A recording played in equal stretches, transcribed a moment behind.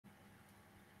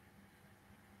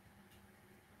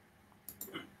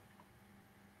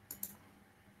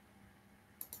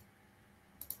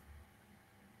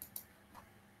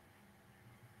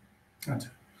আচ্ছা,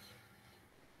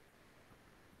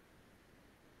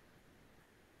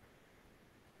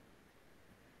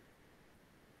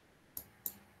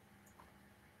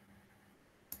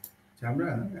 আমরা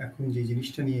এখন যে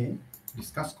জিনিসটা নিয়ে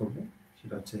ডিসকাস করব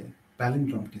সেটা হচ্ছে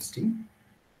প্যালিন্ড্রোম টেস্টিং।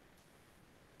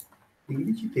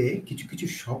 ইংরেজিতে কিছু কিছু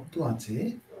শব্দ আছে,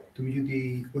 তুমি যদি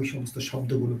ওই সমস্ত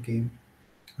শব্দগুলোকে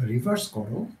রিভার্স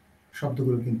করো,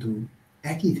 শব্দগুলো কিন্তু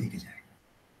একই থেকে যায়,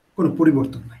 কোনো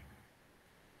পরিবর্তন নাই।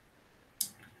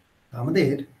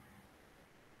 আমাদের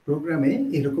প্রোগ্রামে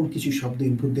এরকম কিছু শব্দ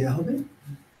ইনপুট দেওয়া হবে,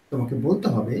 তোমাকে বলতে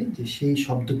হবে যে সেই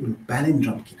শব্দগুলো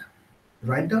প্যালিন্ড্রোম কিনা।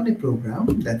 Write down a program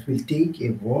that will take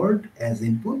a word as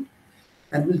input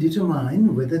and will determine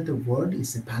whether the word is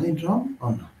a palindrome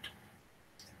or not.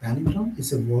 A palindrome is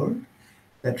a word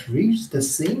that reads the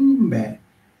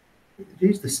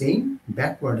same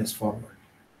backward as forward.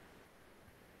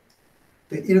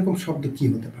 তো এরকম শব্দ কি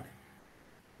হতে পারে?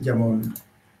 যেমন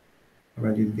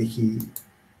আমরা যদি দেখি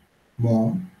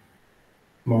মম,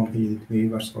 মমকে যদি তুমি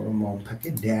রিভার্স করো, মম থাকে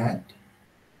dad,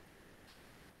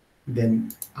 then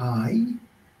I,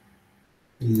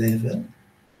 level,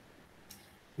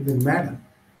 even madam.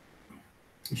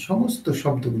 এই সমস্ত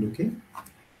শব্দগুলোকে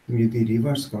তুমি যদি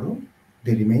রিভার্স করো,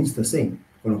 দে রিমেইনস দ্য সেম,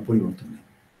 কোনো পরিবর্তন নেই।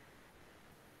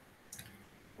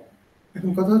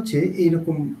 এখন কথা হচ্ছে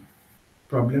এইরকম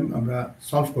প্রবলেম আমরা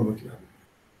সলভ করবো কিভাবে?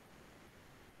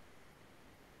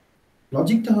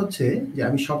 লজিকটা হচ্ছে যে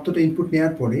আমি শব্দটা ইনপুট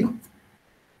নেওয়ার পরে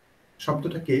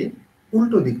শব্দটাকে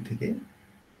উল্টো দিক থেকে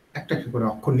একটা একটা করে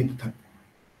অক্ষর নিতে থাকবো,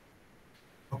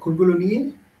 অক্ষরগুলো নিয়ে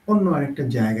অন্য আরেকটা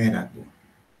জায়গায় রাখবো।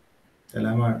 তাহলে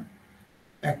আমার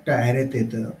একটা অ্যারেতে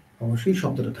তো অবশ্যই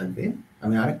শব্দটা থাকবে,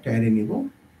 আমি আরেকটা অ্যারে নিব,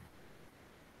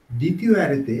 দ্বিতীয়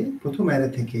অ্যারেতে প্রথম অ্যারে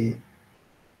থেকে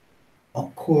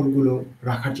অক্ষরগুলো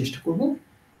রাখার চেষ্টা করব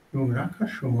এবং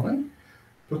রাখার সময়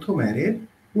প্রথম অ্যারের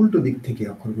উল্টো দিক থেকে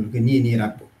অক্ষরগুলোকে নিয়ে নিয়ে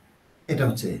রাখবো। এটা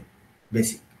হচ্ছে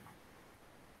বেসিক।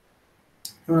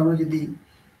 এবার আমরা যদি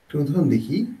একটু উদাহরণ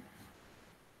দেখি,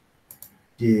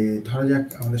 যে ধরা যাক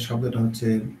আমাদের শব্দটা হচ্ছে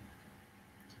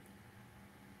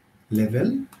লেভেল,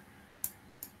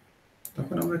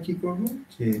 তখন আমরা কি করব,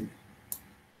 যে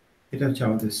এটা হচ্ছে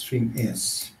আমাদের স্ট্রিং এস,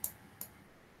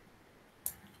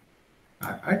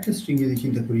 আর আরেকটা স্ট্রিং যদি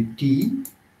চিন্তা করি টি,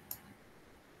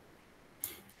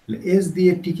 এস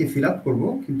দিয়ে টিকে ফিল আপ করবো,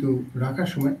 কিন্তু রাখার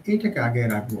সময় এইটাকে আগে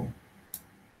রাখবো।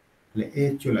 তাহলে এ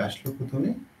চলে আসলো প্রথমে,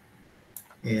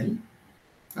 এল,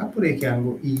 তারপরে একে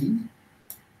আনবো ই,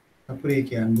 তারপরে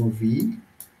একে আনবো ভি,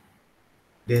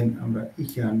 দেন আমরা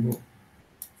ইকে আনবো,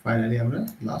 ফাইনালি আমরা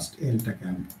লাস্ট এলটাকে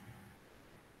আনবো।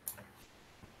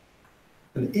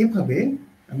 তাহলে এভাবে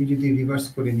আমি যদি রিভার্স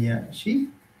করে নিয়ে আসি,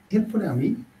 এরপরে আমি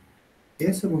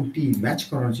এস এবং টি ম্যাচ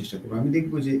করার চেষ্টা করবো। আমি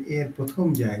দেখবো যে এর প্রথম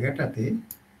জায়গাটাতে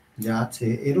যা আছে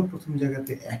এরও প্রথম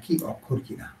জায়গাতে একই অক্ষর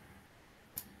কিনা।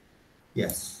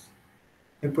 ইয়েস।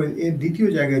 এরপরে এর দ্বিতীয়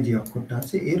জায়গায় যে অক্ষরটা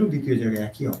আছে এরও দ্বিতীয় জায়গায়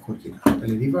একই অক্ষর কিনা।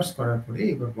 তাহলে রিভার্স করার পরে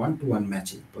এবার 1-to-1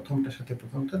 ম্যাচিং, প্রথমটার সাথে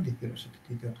প্রথমটা, দ্বিতীয়টার সাথে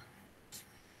তৃতীয়টা।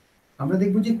 আমরা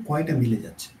দেখবো যে কয়টা মিলে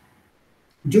যাচ্ছে।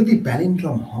 যদি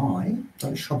প্যালিন্ড্রোম হয়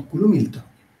তাহলে সবগুলো মিলতে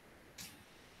হবে।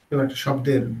 এবার একটা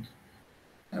শব্দের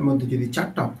মধ্যে যদি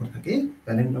 4টা অক্ষর থাকে,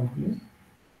 প্যালিন্ড্রোম হলে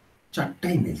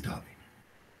 4টাই মিলতে হবে।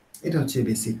 এটা হচ্ছে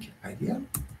বেসিক আইডিয়া।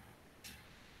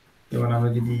 এবার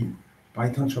আমরা যদি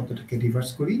পাইথন শব্দটাকে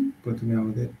রিভার্স করি, প্রথমে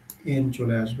আমাদের এন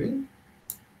চলে আসবে,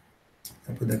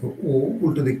 তারপর দেখো ও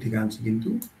উল্টো দিক থেকে আনছি কিন্তু,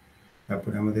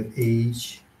 তারপরে আমাদের এইচ,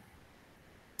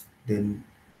 দেন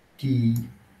টি,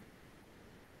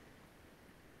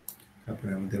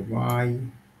 তারপরে আমাদের ওয়াই,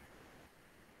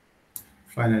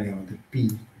 ফাইনালি আমাদের পি।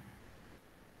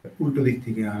 উল্টো দিক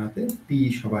থেকে আনাতে পি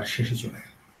সবার শেষে চলে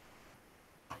গেল।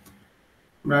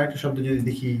 আমরা একটা শব্দ যদি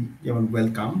দেখি, যেমন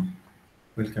ওয়েলকাম,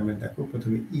 ওয়েলকামের দেখো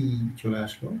প্রথমে ই চলে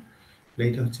আসলো,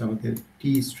 এইটা হচ্ছে আমাদের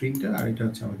টি স্ট্রিংটা, আর এটা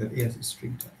হচ্ছে আমাদের এস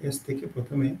স্ট্রিংটা। এস থেকে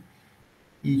প্রথমে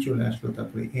ই চলে আসলো,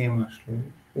 তারপরে এম আসলো,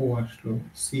 ও আসলো,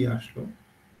 সি আসলো,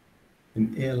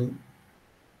 এল,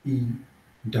 ই,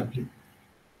 ডাব্লিউ।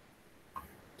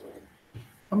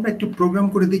 আমরা একটু প্রোগ্রাম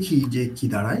করে দেখি যে কি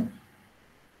দাঁড়ায়।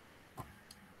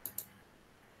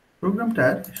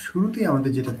 প্রোগ্রামটার শুরুতেই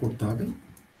আমাদের যেটা করতে হবে,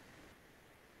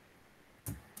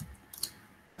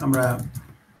 আমরা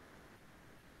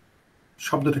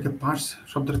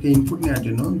শব্দটাকে ইনপুট নেওয়ার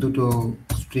জন্য দুটো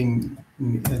স্ট্রিং,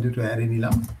 দুটো অ্যারে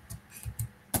নিলাম,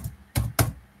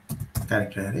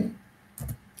 ক্যারেক্টার অ্যারে।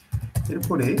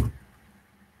 এরপরে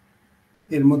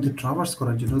এর মধ্যে ট্রাভার্স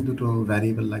করার জন্য দুটো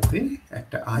ভ্যারিয়েবল লাগবে,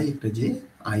 একটা আই, একটা জে।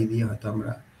 আই দিয়ে হয়তো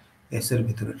আমরা এস এর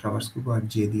ভেতরে ট্রাভার্স করবো, আর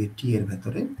জে দিয়ে টি এর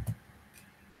ভেতরে।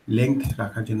 লেংথ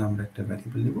রাখার জন্য আমরা একটা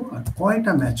ভ্যারিয়েবল নেব, আর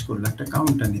কয়টা ম্যাচ করলে একটা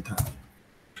কাউন্টার নিতে হবে।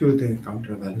 শুরুতে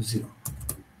কাউন্টার ভ্যালু 0।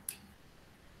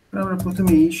 আমরা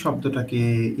প্রথমে এই শব্দটাকে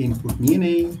ইনপুট নিয়ে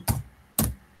নেই,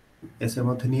 এস এর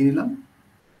মধ্যে নিয়ে নিলাম।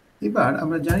 এবার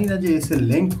আমরা জানি না যে এস এর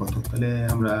লেন্থ কত, তাহলে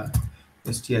আমরা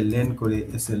str লেন করে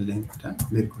এস এর লেন্থটা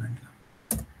বের করে নিলাম।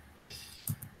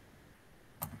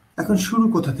 এখন শুরু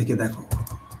কোথা থেকে দেখো,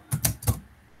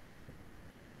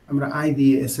 আমরা আই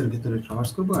দিয়ে এস এর ভিতরে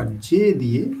ট্রাভার্স করবো, আর জে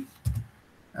দিয়ে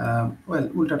ওয়েল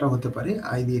উল্টাটা হতে পারে,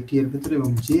 আই দিয়ে টি এর ভিতরে এবং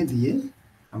জে দিয়ে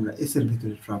আমরা এস এর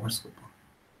ভিতরে ট্রাভার্স করবো।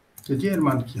 তো জে এর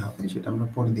মান কি হবে সেটা আমরা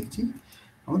পরে দেখছি।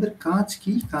 আমাদের কাজ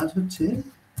কি, কাজ হচ্ছে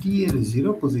টি এর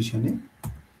 0 পজিশনে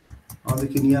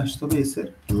আমাদেরকে নিয়ে আসতে হবে এস এর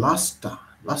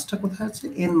লাস্টটা কোথায় আছে,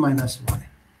 n-1।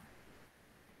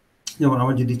 যেমন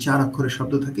আমার যদি 4 অক্ষরের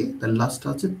শব্দ থাকে তাহলে লাস্টটা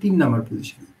আছে 3 নাম্বার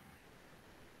পজিশনে,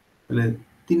 তাহলে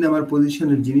 3 নাম্বার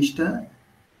পজিশনের জিনিসটা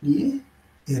নিয়ে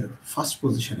এর ফার্স্ট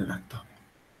পজিশনে রাখতে হবে।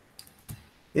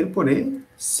 এরপরে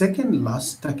সেকেন্ড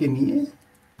লাস্টটাকে নিয়ে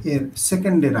এর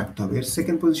সেকেন্ডে রাখতে হবে, এর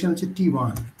সেকেন্ড পজিশন হচ্ছে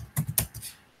টি1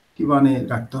 এ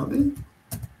রাখতে হবে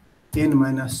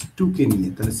n-2 কে নিয়ে,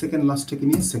 তাহলে সেকেন্ড লাস্টটাকে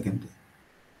নিয়ে সেকেন্ডে,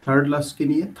 থার্ড লাস্টকে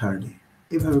নিয়ে থার্ডে।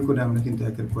 এভাবে করে আমরা কিন্তু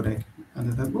একের পর এক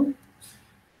আনতে থাকবো।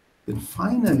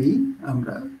 ফাইনালি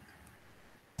আমরা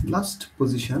লাস্ট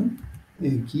পজিশন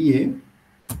গিয়ে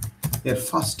এর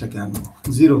ফার্স্টটাকে আনবো,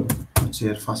 0 হচ্ছে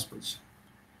এর ফার্স্ট পজিশন।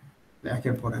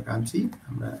 একের পর এক আনছি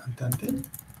আমরা, আনতে আনতে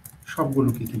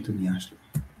সবগুলোকে কিন্তু নিয়ে আসলাম।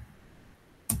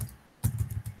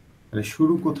 তাহলে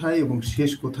শুরু কোথায় এবং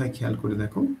শেষ কোথায় খেয়াল করে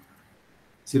দেখো,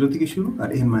 0 থেকে শুরু আর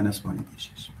n-1 দিয়ে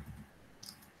শেষ।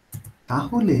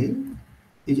 তাহলে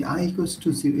এই যে i =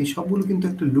 0, এই সবগুলো কিন্তু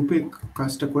একটা লুপে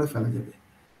কাজটা করে ফেলা যাবে।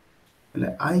 তাহলে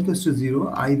i = 0,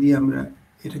 i দিয়ে আমরা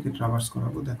এটাকে ট্রাভার্স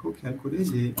করাবো। দেখো খেয়াল করে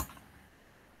যে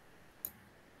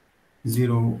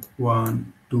 0, 1,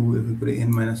 2 এভাবে করে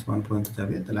n-1 পর্যন্ত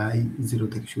যাবে, তাহলে i 0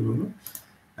 থেকে শুরু হলো।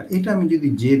 আর এটা আমি যদি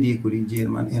j দিয়ে করি, j এর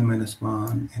মান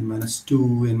n-1, n-2,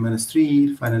 n-3,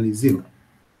 ফাইনালি 0,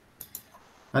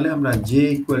 তাহলে আমরা j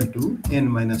 =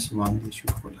 n-1 দিয়ে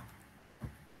শুরু করলাম।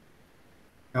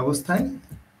 অবস্থায়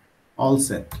অল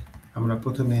সেট, আমরা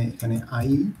প্রথমে এখানে i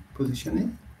পজিশনে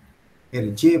এর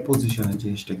j পজিশনে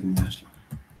জিনিসটাকে নিয়ে আসলাম।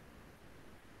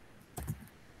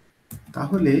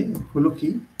 তাহলে হলো কি,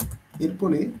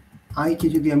 এরপরে i কে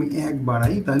যদি আমি 1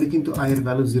 বাড়াই তাহলে কিন্তু i এর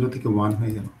ভ্যালু 0 থেকে 1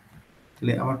 হয়ে গেল।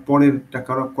 তাহলে আমার পরেরটা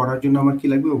করার জন্য আমার কি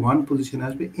লাগবে, 1 পজিশনে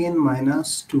আসবে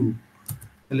n-2,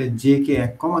 তাহলে j কে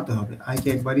 1 কমাতে হবে, i কে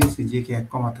 1 বাড়িয়েছি, j কে 1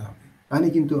 কমাতে হবে, তাহলে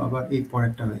কিন্তু আবার এই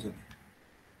পরেরটা হয়ে যাবে।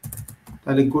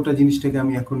 তাহলে গোটা জিনিসটাকে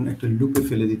আমি এখন একটা লুপে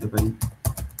ফেলে দিতে পারি।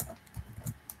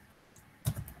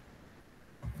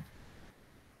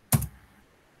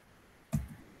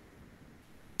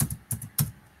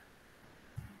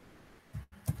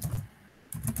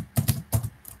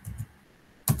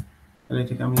 তাহলে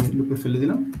এটাকে আমি লুপে ফেলে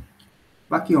দিলাম,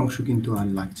 বাকি অংশ কিন্তু আর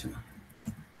লাগছে না।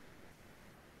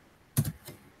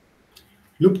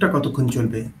 লুপটা কতক্ষণ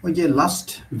চলবে, ওই যে লাস্ট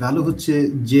ভ্যালু হচ্ছে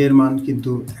j এর মান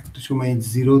কিন্তু একটা সময়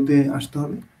 0-তে আসতে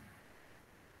হবে।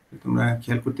 তোমরা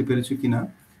খেয়াল করতে পেরেছো কিনা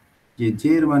যে j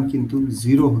এর মান কিন্তু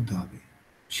 0 হতে হবে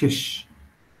শেষ।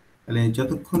 তাহলে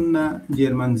যতক্ষণ না j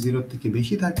এর মান 0 থেকে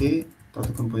বেশি থাকে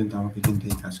ততক্ষণ পর্যন্ত আমাকে কিন্তু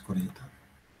এই কাজ করে যেতে হবে।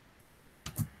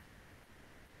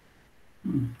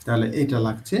 তাহলে এটা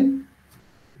লাগছে।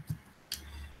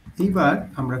 এইবার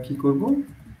আমরা কি করব,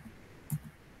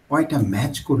 কয়টা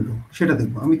ম্যাচ করলো সেটা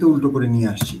দেখবো। আমি তো উল্টো করে নিয়ে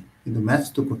আসছি, কিন্তু ম্যাচ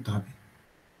তো করতে হবে।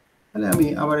 তাহলে আমি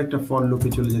আবার একটা ফর লুপে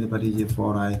চলে যেতে পারি, যে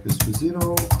ফর i = 0,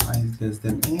 i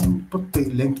n, প্রত্যেক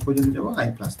লেন্থ পর্যন্ত যাবো i++।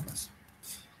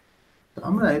 তো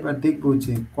আমরা এবার দেখবো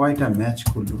যে কয়টা ম্যাচ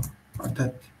করলো,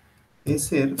 অর্থাৎ s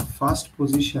এর ফার্স্ট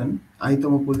পজিশন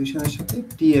i-তম পজিশনের সাথে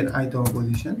t এর i-তম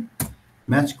পজিশন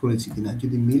ম্যাচ করেছে কিনা।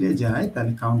 যদি মিলে যায়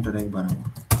তাহলে কাউন্টার 1 বাড়াবো,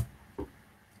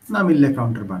 না মিললে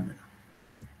কাউন্টার বাড়বে না।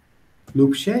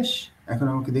 লুপ শেষ। এখন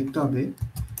আমাকে দেখতে হবে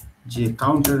যে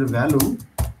কাউন্টারের ভ্যালু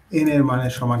n এর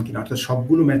মানের সমান কিনা, অর্থাৎ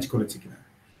সবগুলো ম্যাচ করেছে কিনা।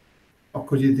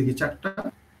 অক্ষর যদি থেকে 4টা,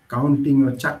 কাউন্টিং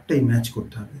 4টাই ম্যাচ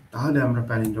করতে হবে, তাহলে আমরা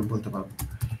প্যালিন্ড্রোম বলতে পারবো।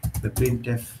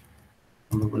 printf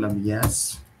আমরা বললাম yes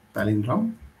প্যালিন্ড্রোম,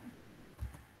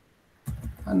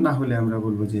 আর না হলে আমরা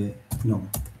বলবো যে নো।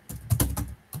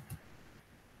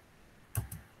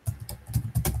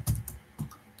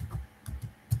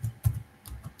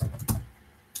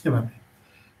 এভাবে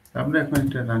আমরা এখন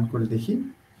একটা রান করে দেখি।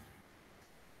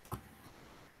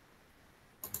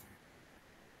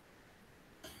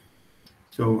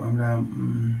 তো আমরা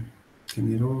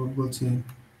বলছে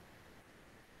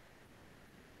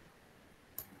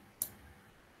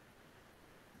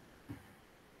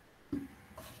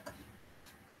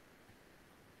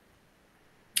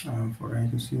for I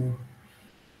to 0,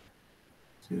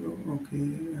 okay,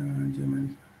 German.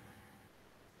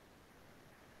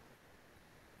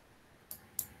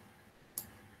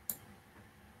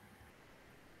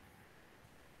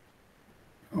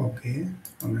 ওকে,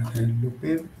 আমরা এখানে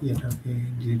লুপের ইয়েটাকে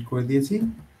ডিলিট করে দিয়েছি,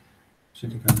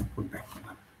 সেটাকে আমরা পুট ব্যাক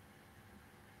করলাম।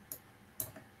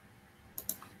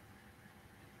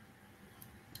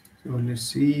 So let's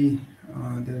see,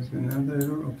 there's another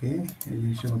error. Okay, এই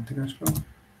জিনিসটা কোথেকে আসলো?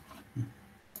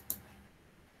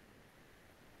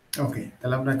 ওকে,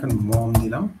 তাহলে আমরা এখন মম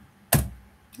দিলাম।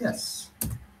 ইয়েস,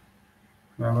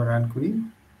 আবার রান করি।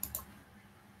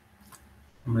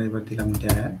 আমরা এবার দিলাম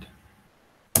ড্যাড।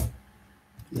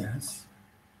 ইয়েস,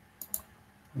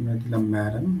 আমরা দিলাম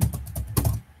ম্যাডাম।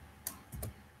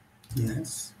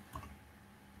 ইয়েস,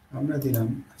 আমরা দিলাম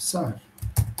স্যার।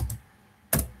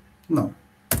 না,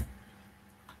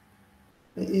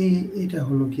 এইটা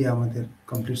হলো কি আমাদের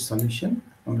কমপ্লিট সলিউশন।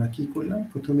 আমরা কি করলাম,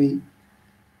 প্রথমেই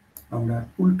আমরা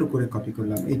উল্টো করে কপি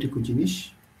করলাম, এইটুকু জিনিস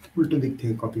উল্টো দিক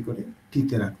থেকে কপি করে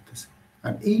টিতে রাখতেছে,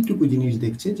 আর এইটুকু জিনিস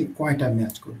দেখছে যে কয়টা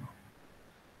ম্যাচ করলো।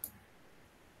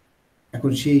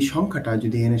 এখন সেই সংখ্যাটা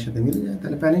যদি এন এর সাথে মিলে যায়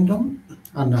তাহলে প্যালিন্ড্রোম,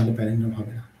 আর না হলে প্যালিন্ড্রোম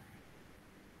হবে না।